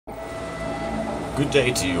Good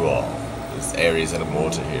day to you all. It's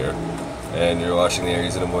Ares.inamorta here, and you're watching the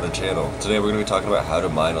Ares.inamorta channel. Today we're going to be talking about how to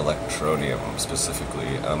mine Electroneum.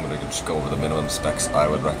 Specifically, I'm going to just go over the minimum specs I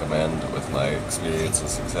would recommend with my experience and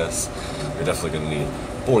success. You're definitely going to need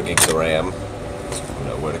 4 gigs of RAM. You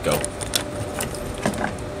know where to go.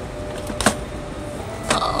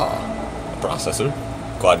 Processor,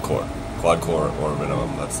 quad core or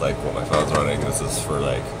minimum. That's like what my phone's running. This is for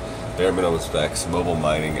like bare minimum specs. Mobile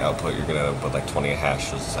mining output, you're gonna end up with like 20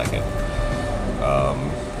 hashes a second.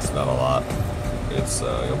 It's not a lot. It's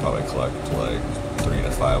you'll probably collect like 3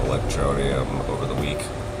 to 5 Electroneum over the week.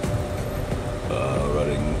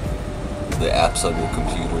 Running the apps on your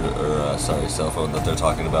computer or cell phone that they're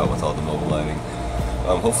talking about with all the mobile mining.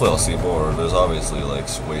 Hopefully I'll see more. There's obviously like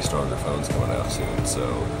way stronger phones coming out soon, so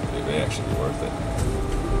it may actually be worth it.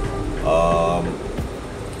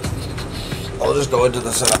 I'll just go into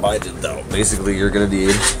the setup I did though. Basically, you're gonna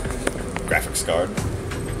need graphics card,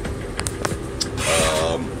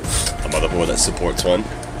 a motherboard that supports one.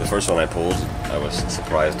 The first one I pulled, I was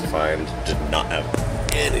surprised to find did not have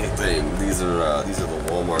anything. These are the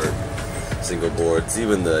Walmart single boards.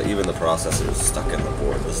 Even the processor is stuck in the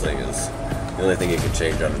board. This thing is. The only thing you can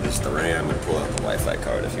change out of is the RAM and pull out the Wi-Fi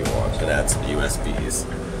card if you want, and add some USBs.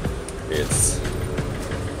 It's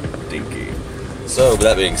dinky. So, with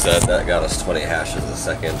that being said, that got us 20 hashes a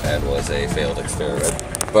second and was a failed experiment.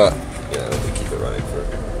 But, you know, we keep it running for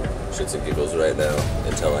shits and giggles right now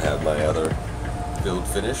until I have my other build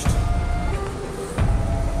finished.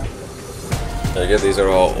 And again, these are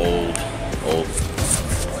all old,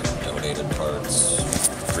 like, donated parts.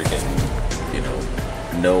 Freaking, you know,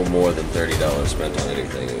 no more than $30 spent on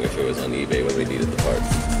anything if it was on eBay when we needed the parts.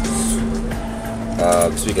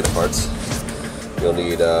 Speaking of parts, you'll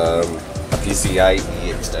need a PCIe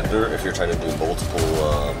extender if you're trying to do multiple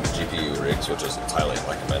GPU rigs, which is highly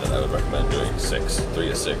recommended. I would recommend doing 3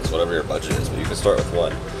 to 6, whatever your budget is, but you can start with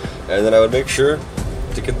 1. And then I would make sure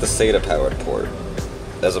to get the SATA powered port,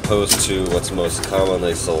 as opposed to what's most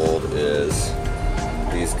commonly sold is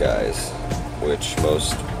these guys, which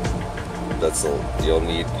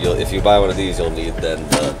if you buy one of these, you'll need then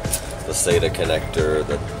the SATA connector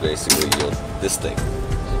that basically this thing,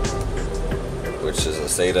 which is a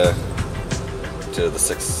SATA to the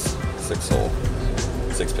 6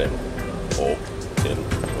 pin hole pin,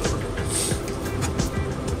 whatever.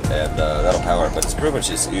 And that'll power it. But it's pretty much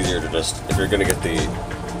easier to just, if you're gonna get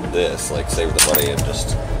this, like save the money and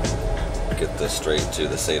just get this straight to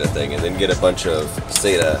the SATA thing, and then get a bunch of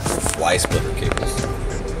SATA Y splitter cables.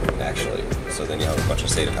 Actually, so then you have a bunch of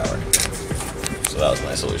SATA power. So that was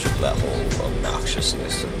my solution to that whole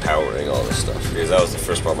obnoxiousness of powering all this stuff, because that was the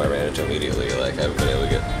first problem I ran into immediately. Like, I've been able to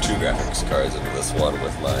get 2 graphics cards into this one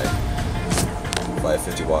with my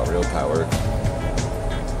 550 watt real power.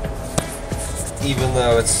 Even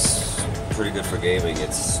though it's pretty good for gaming,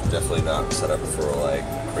 it's definitely not set up for like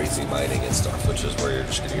crazy mining and stuff, which is where you're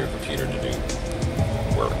just getting your computer to do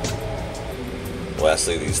work.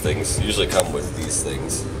 Lastly, these things usually come with these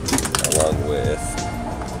things, along with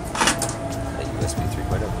a USB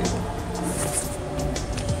 3.0 cable.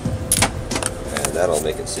 And that'll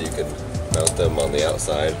make it so you can mount them on the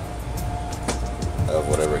outside of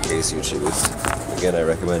whatever case you choose. Again, I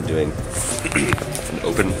recommend doing an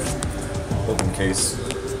open case.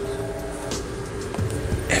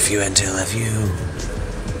 FU until FU.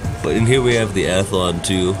 But in here we have the Athlon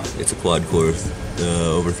 2. It's a quad core.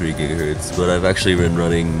 Over 3 gigahertz, but I've actually been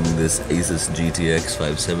running this Asus GTX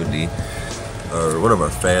 570. One of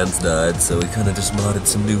our fans died, so we kind of just modded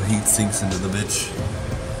some new heat sinks into the bitch.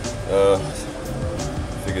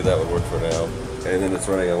 Figured that would work for now. And then it's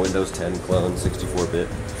running on Windows 10 clone, 64-bit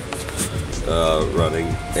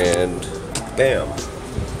running, and bam!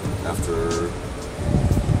 After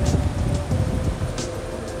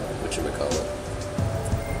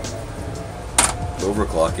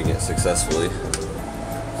overclocking it successfully,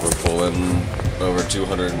 we're pulling over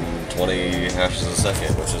 220 hashes a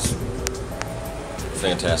second, which is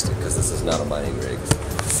fantastic, because this is not a mining rig.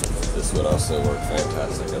 This would also work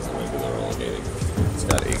fantastic as a regular old gaming. It's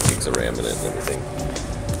got 8 gigs of RAM in it and everything.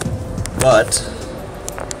 But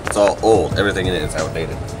it's all old. Everything in it is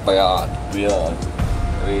outdated. Beyond.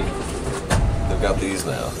 I mean, they've got these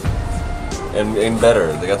now. And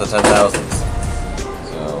better. They got the 10,000s.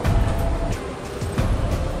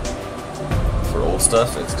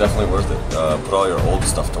 Stuff, it's definitely worth it. Put all your old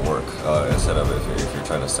stuff to work instead of if you're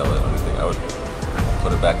trying to sell it or anything. I would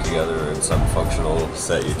put it back together in some functional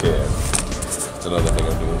set you can. That's another thing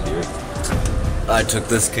I'm doing here. I took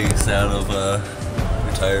this case out of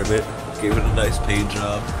retirement, gave it a nice paint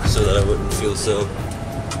job so that I wouldn't feel so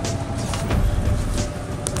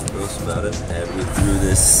nice about it. And we threw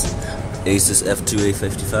this Asus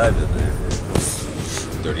F2A55 in there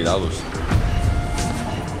for $30.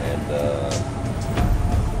 And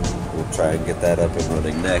we'll try and get that up and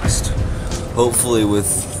running next. Hopefully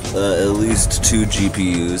with at least 2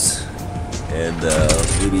 GPUs and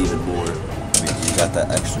maybe even more. We got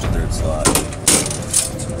that extra third slot.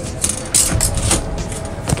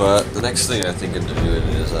 But the next thing I think into doing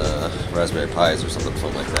is Raspberry Pis or something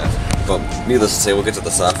fun like that. But needless to say, we'll get to the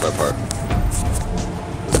software part.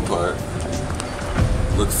 This part.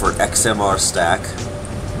 Look for XMR Stack.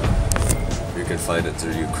 You can find it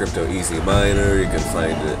through Crypto Easy Miner. You can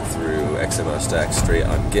find it through XMR Stack straight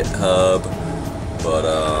on GitHub. But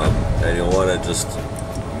and you'll want to just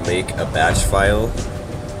make a batch file.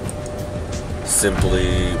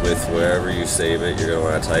 Simply with wherever you save it, you're going to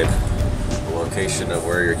want to type the location of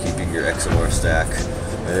where you're keeping your XMR stack,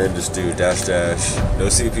 and then just do -- no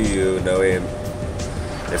CPU, no AM.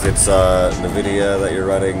 If it's NVIDIA that you're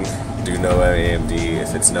running, do no AMD.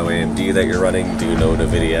 If it's no AMD that you're running, do no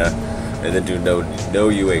NVIDIA, and then do no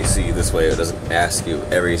UAC. This way, it doesn't ask you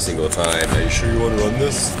every single time, "Are you sure you want to run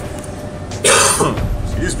this?"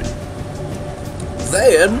 Excuse me.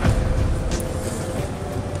 Then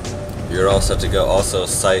you're all set to go. Also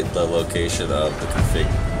cite the location of the config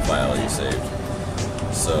file you saved.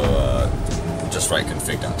 So just write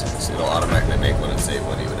config.txt. It'll automatically make one and save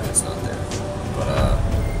one even if it's not there. But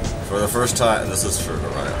for the first time, this is for to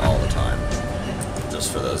run it all the time.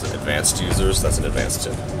 Just for those advanced users, that's an advanced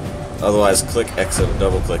tip. Otherwise, click exit,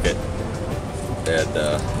 double click it, and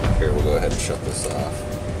here we'll go ahead and shut this off.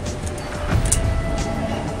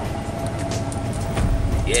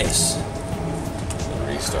 Yes.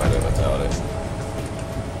 Restart it without it.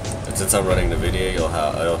 And since I'm running NVIDIA,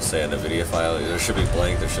 it'll say a NVIDIA file. There should be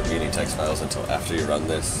blank. There shouldn't be any text files until after you run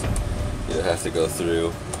this. You'll have to go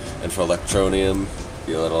through. And for Electroneum,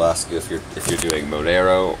 it'll ask you if you're doing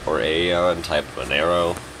Monero or Aeon. Type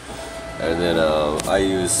Monero, and then I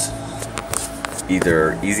use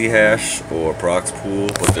either EasyHash or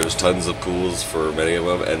ProxPool, but there's tons of pools for many of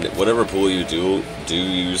them, and whatever pool you do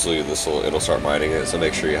usually it'll start mining it, so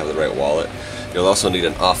make sure you have the right wallet. You'll also need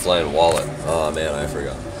an offline wallet. Oh man, I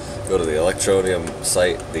forgot. Go to the Electroneum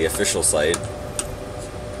site, the official site,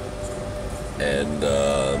 and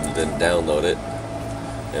then download it,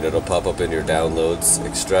 and it'll pop up in your downloads.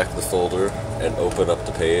 Extract the folder and open up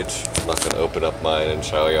the page. I'm not going to open up mine and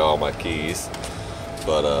show you all my keys,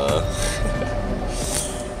 but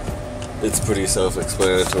it's pretty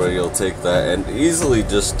self-explanatory. You'll take that and easily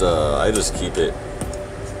just I just keep the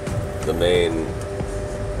main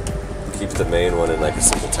one in like a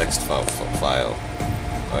simple text file,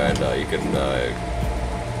 and you can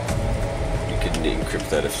encrypt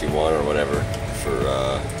that if you want or whatever for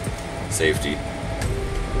safety.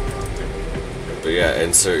 But yeah,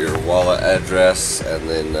 insert your wallet address, and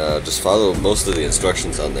then just follow most of the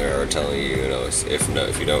instructions on there are telling you,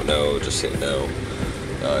 if you don't know, just hit no.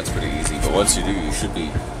 It's pretty easy, but once you do, you should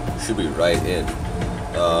be right in.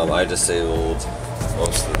 I disabled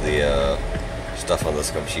most of the stuff on this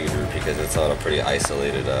computer because it's on a pretty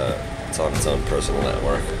isolated, it's on its own personal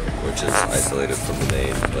network, which is isolated from the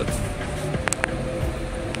main, but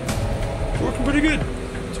it's working pretty good.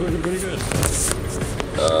 It's working pretty good.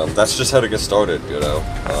 That's just how to get started,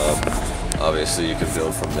 obviously you can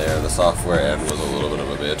build from there. The software end was a little bit of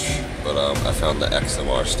a bitch, but I found the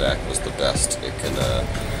XMR stack was the best. It can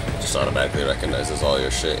just automatically recognizes all your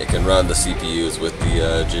shit. It can run the CPUs with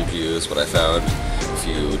the GPUs, but I found if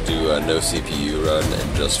you do a no CPU run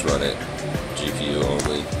and just run it GPU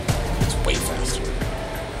only, it's way faster.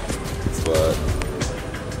 But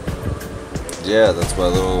yeah, that's my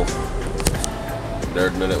little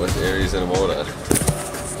nerd minute with Ares.inamorta.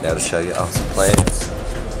 Now to show you all some plans.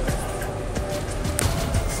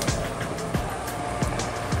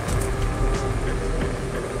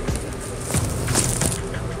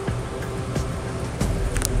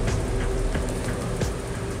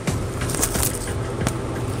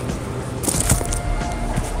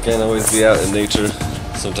 Can't always be out in nature.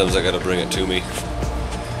 Sometimes I gotta bring it to me.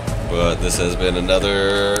 But this has been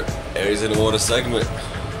another Ares.inamorta segment.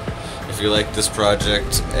 If you like this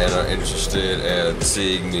project and are interested in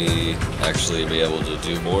seeing me actually be able to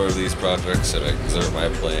do more of these projects and exert my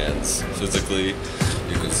plans physically,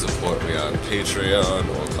 you can support me on Patreon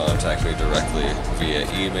or contact me directly via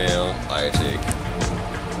email. I take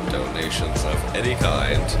donations of any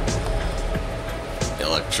kind.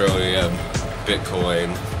 Electroneum,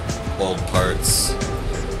 Bitcoin, old parts.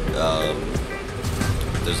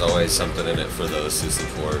 There's always something in it for those who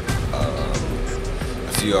support.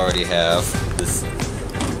 If you already have, this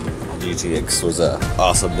GTX was an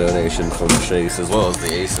awesome donation from Chase, as well as the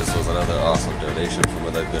Asus was another awesome donation from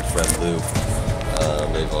another good friend Lou.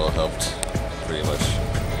 They've all helped pretty much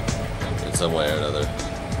in some way or another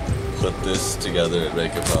put this together and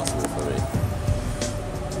make it possible for me.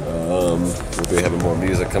 We'll be having more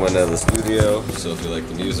music coming out of the studio, so if you like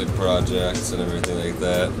the music projects and everything like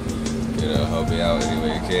that, you know, help me out any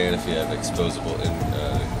way you can. If you have expendable income.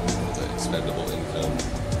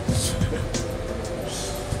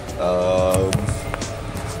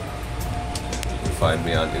 You can find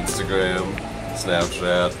me on Instagram,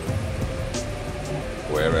 Snapchat,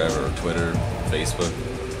 wherever, Twitter, Facebook,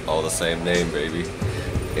 all the same name, baby.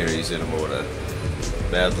 Ares.inamorta.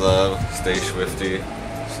 Mad love, stay swifty,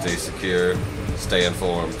 stay secure, stay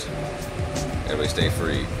informed, and we stay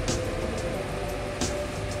free.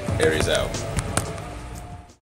 Ares out.